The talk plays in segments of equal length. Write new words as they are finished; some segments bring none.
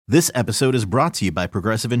This episode is brought to you by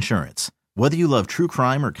Progressive Insurance. Whether you love true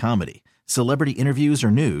crime or comedy, celebrity interviews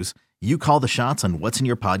or news, you call the shots on what's in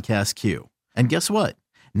your podcast queue. And guess what?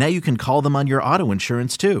 Now you can call them on your auto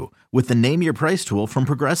insurance too with the Name Your Price tool from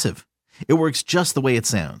Progressive. It works just the way it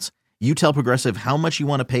sounds. You tell Progressive how much you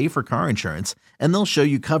want to pay for car insurance, and they'll show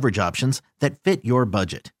you coverage options that fit your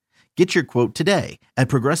budget. Get your quote today at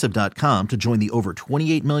Progressive.com to join the over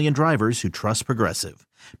 28 million drivers who trust Progressive.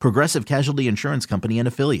 Progressive Casualty Insurance Company and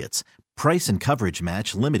Affiliates. Price and coverage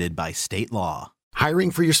match limited by state law. Hiring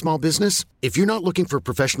for your small business? If you're not looking for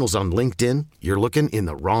professionals on LinkedIn, you're looking in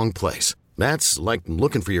the wrong place. That's like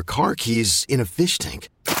looking for your car keys in a fish tank.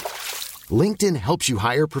 LinkedIn helps you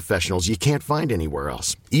hire professionals you can't find anywhere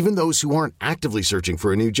else, even those who aren't actively searching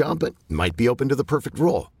for a new job but might be open to the perfect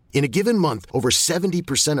role. In a given month, over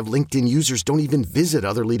 70% of LinkedIn users don't even visit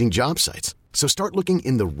other leading job sites. So start looking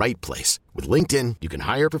in the right place. With LinkedIn, you can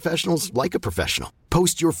hire professionals like a professional.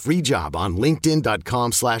 Post your free job on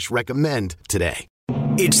linkedin.com/recommend today.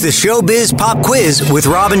 It's the Showbiz Pop Quiz with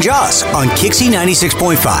Rob and Joss on KyXy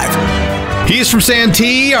 96.5. He's from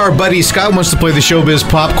Santee. Our buddy Scott wants to play the Showbiz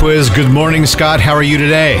Pop Quiz. Good morning, Scott. How are you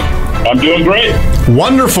today? I'm doing great.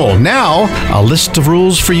 Wonderful. Now, a list of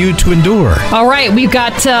rules for you to endure. All right, we've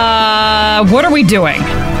got, what are we doing?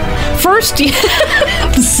 First,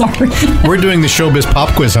 sorry. We're doing the Showbiz Pop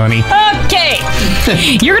Quiz, honey. Okay.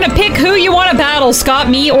 You're going to pick who you want to battle, Scott,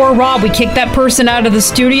 me, or Rob. We kick that person out of the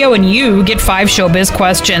studio, and you get 5 Showbiz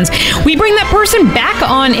questions. We bring that person back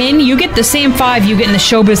on in. You get the same 5 you get in the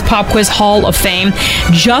Showbiz Pop Quiz Hall of Fame.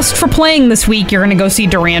 Just for playing this week, you're going to go see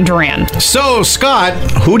Duran Duran. So, Scott,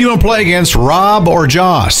 who do you want to play against, Rob or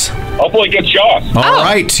Joss? I'll play against Joss. All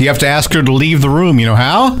right. You have to ask her to leave the room. You know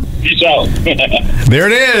how? Peace out. There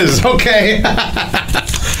it is. Okay.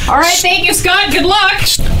 All right. Thank you, Scott. Good luck.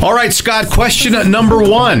 All right, Scott. Question number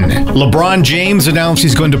 1. LeBron James announced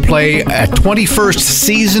he's going to play a 21st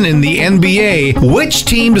season in the NBA. Which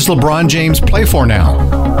team does LeBron James play for now?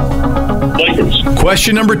 Lakers.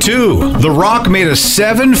 Question number 2. The Rock made a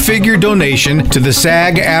 7-figure donation to the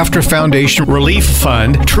SAG-AFTRA Foundation Relief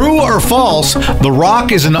Fund. True or false, The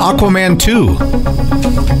Rock is an Aquaman 2?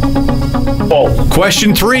 False.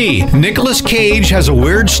 Question 3. Nicolas Cage has a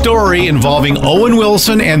weird story involving Owen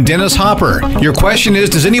Wilson and Dennis Hopper. Your question is,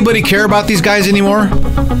 does anybody care about these guys anymore?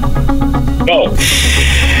 No.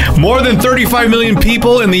 More than 35 million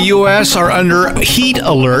people in the U.S. are under heat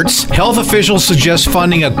alerts. Health officials suggest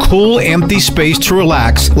funding a cool, empty space to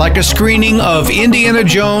relax, like a screening of Indiana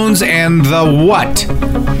Jones and the what?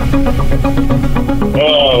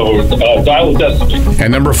 Dial of Destiny.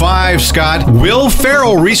 And number 5, Scott. Will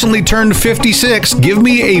Ferrell recently turned 56. Give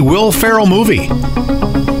me a Will Ferrell movie.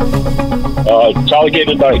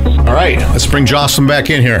 Talladega Nights. All right, let's bring Jocelyn back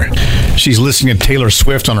in here. She's listening to Taylor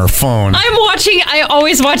Swift on her phone. I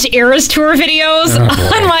always watch Eras Tour videos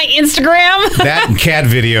on my Instagram. That and cat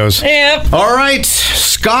videos. Yep. All right,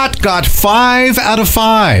 Scott got 5 out of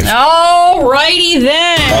 5. All righty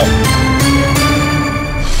then.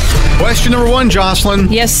 Question number 1,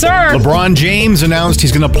 Jocelyn. Yes, sir. LeBron James announced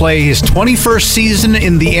he's going to play his 21st season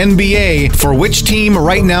in the NBA. For which team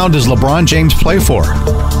right now does LeBron James play for?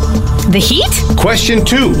 The Heat? Question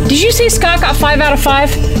 2. Did you say Scott got 5 out of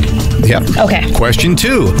 5? Yep. Okay. Question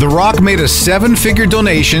 2. The Rock made a 7-figure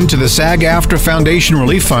donation to the SAG-AFTRA Foundation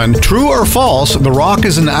Relief Fund. True or false, The Rock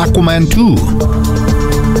is an Aquaman 2?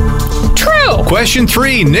 True. Question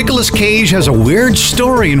 3. Nicolas Cage has a weird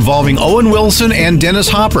story involving Owen Wilson and Dennis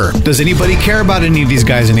Hopper. Does anybody care about any of these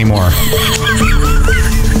guys anymore?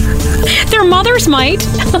 Their mothers might.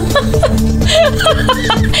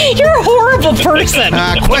 You're a horrible person.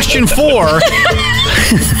 Question 4.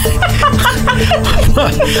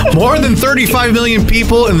 More than 35 million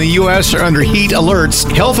people in the U.S. are under heat alerts.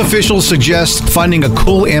 Health officials suggest finding a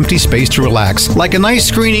cool, empty space to relax, like a nice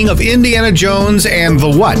screening of Indiana Jones and the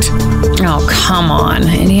what? Oh, come on.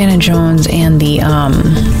 Indiana Jones and the,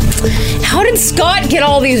 How did Scott get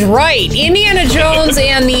all these right? Indiana Jones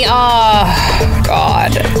and the,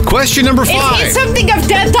 God. Question number 5. It's something of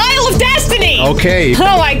Dial of Destiny. Okay.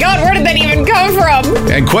 Oh my God, where did that even come from?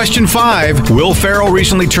 And question 5. Will Ferrell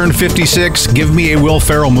recently turned 56. Give me a Will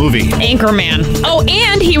Ferrell movie. Anchorman. Oh,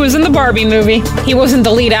 and he was in the Barbie movie. He wasn't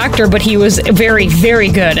the lead actor, but he was very, very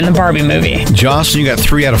good in the Barbie movie. Jocelyn, you got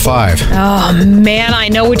 3 out of 5. Oh man, I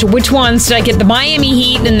know which ones did I get? The Miami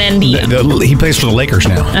Heat and then the he plays for the Lakers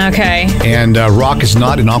now. Okay. And Rock is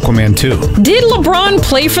not in Aquaman 2. Did LeBron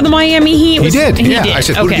play for the Miami Heat? He did. Yeah. I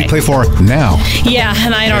said, who did Okay. you play for now? Yeah,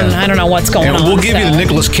 and I don't know what's going on. We'll give you the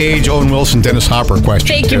Nicolas Cage, Owen Wilson, Dennis Hopper question.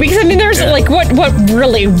 Thank you, because I mean, there's like what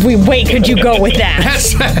really way could you go with that?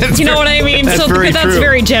 That's you know what I mean? That's That's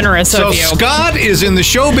very generous of you. So Scott is in the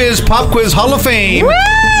Showbiz Pop Quiz Hall of Fame. Woo!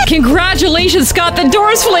 Congratulations, Scott. The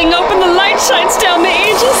door's fling open, the light shines down, the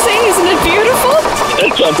angels sing. Isn't it beautiful?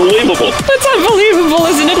 That's unbelievable. That's unbelievable,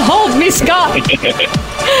 isn't it? Hold me, Scott.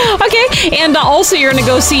 Okay, and also you're going to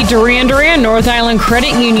go see Duran Duran, North Island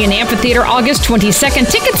Credit Union Amphitheater, August 22nd.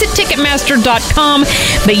 Tickets at Ticketmaster.com,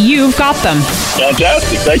 but you've got them.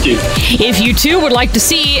 Fantastic. Thank you. If you too would like to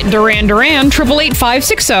see Duran Duran,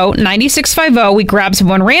 888-560-9650. We grab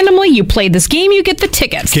someone randomly. You play this game, you get the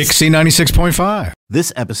tickets. KyXy 96.5.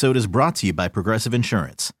 This episode is brought to you by Progressive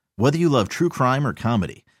Insurance. Whether you love true crime or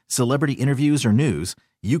comedy, celebrity interviews or news,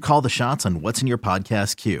 you call the shots on what's in your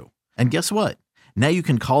podcast queue. And guess what? Now you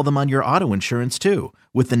can call them on your auto insurance too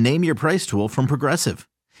with the Name Your Price tool from Progressive.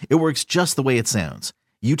 It works just the way it sounds.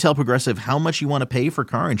 You tell Progressive how much you want to pay for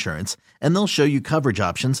car insurance, and they'll show you coverage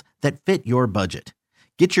options that fit your budget.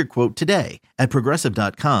 Get your quote today at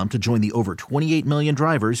Progressive.com to join the over 28 million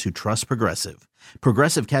drivers who trust Progressive.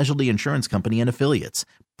 Progressive Casualty Insurance Company and Affiliates.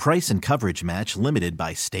 Price and coverage match limited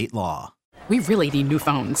by state law. We really need new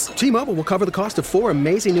phones. T-Mobile will cover the cost of 4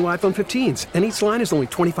 amazing new iPhone 15s, and each line is only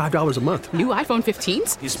 $25 a month. New iPhone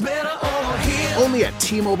 15s? It's better over here. Only at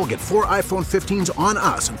T-Mobile, get 4 iPhone 15s on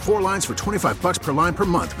us and 4 lines for $25 per line per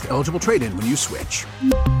month with eligible trade-in when you switch.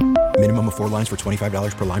 Minimum of 4 lines for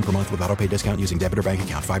 $25 per line per month with auto pay discount using debit or bank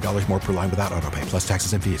account. $5 more per line without auto pay, plus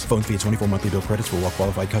taxes and fees. Phone fee at 24 monthly bill credits for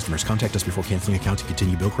well-qualified customers. Contact us before canceling account to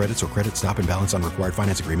continue bill credits or credit stop and balance on required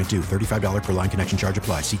finance agreement due. $35 per line connection charge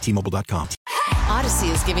applies. See T-Mobile.com. Odyssey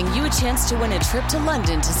is giving you a chance to win a trip to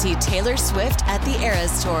London to see Taylor Swift at the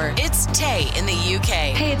Eras Tour. It's Tay in the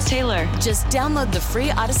UK. Hey, it's Taylor. Just download the free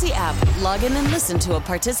Odyssey app, log in and listen to a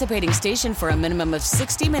participating station for a minimum of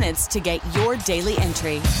 60 minutes to get your daily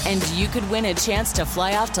entry. And you could win a chance to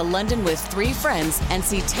fly off to London with 3 friends and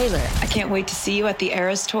see Taylor. I can't wait to see you at the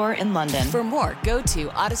Eras Tour in London. For more, go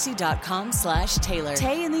to odyssey.com/Taylor.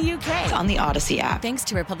 Tay in the UK. It's on the Odyssey app. Thanks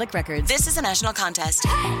to Republic Records. This is a national contest.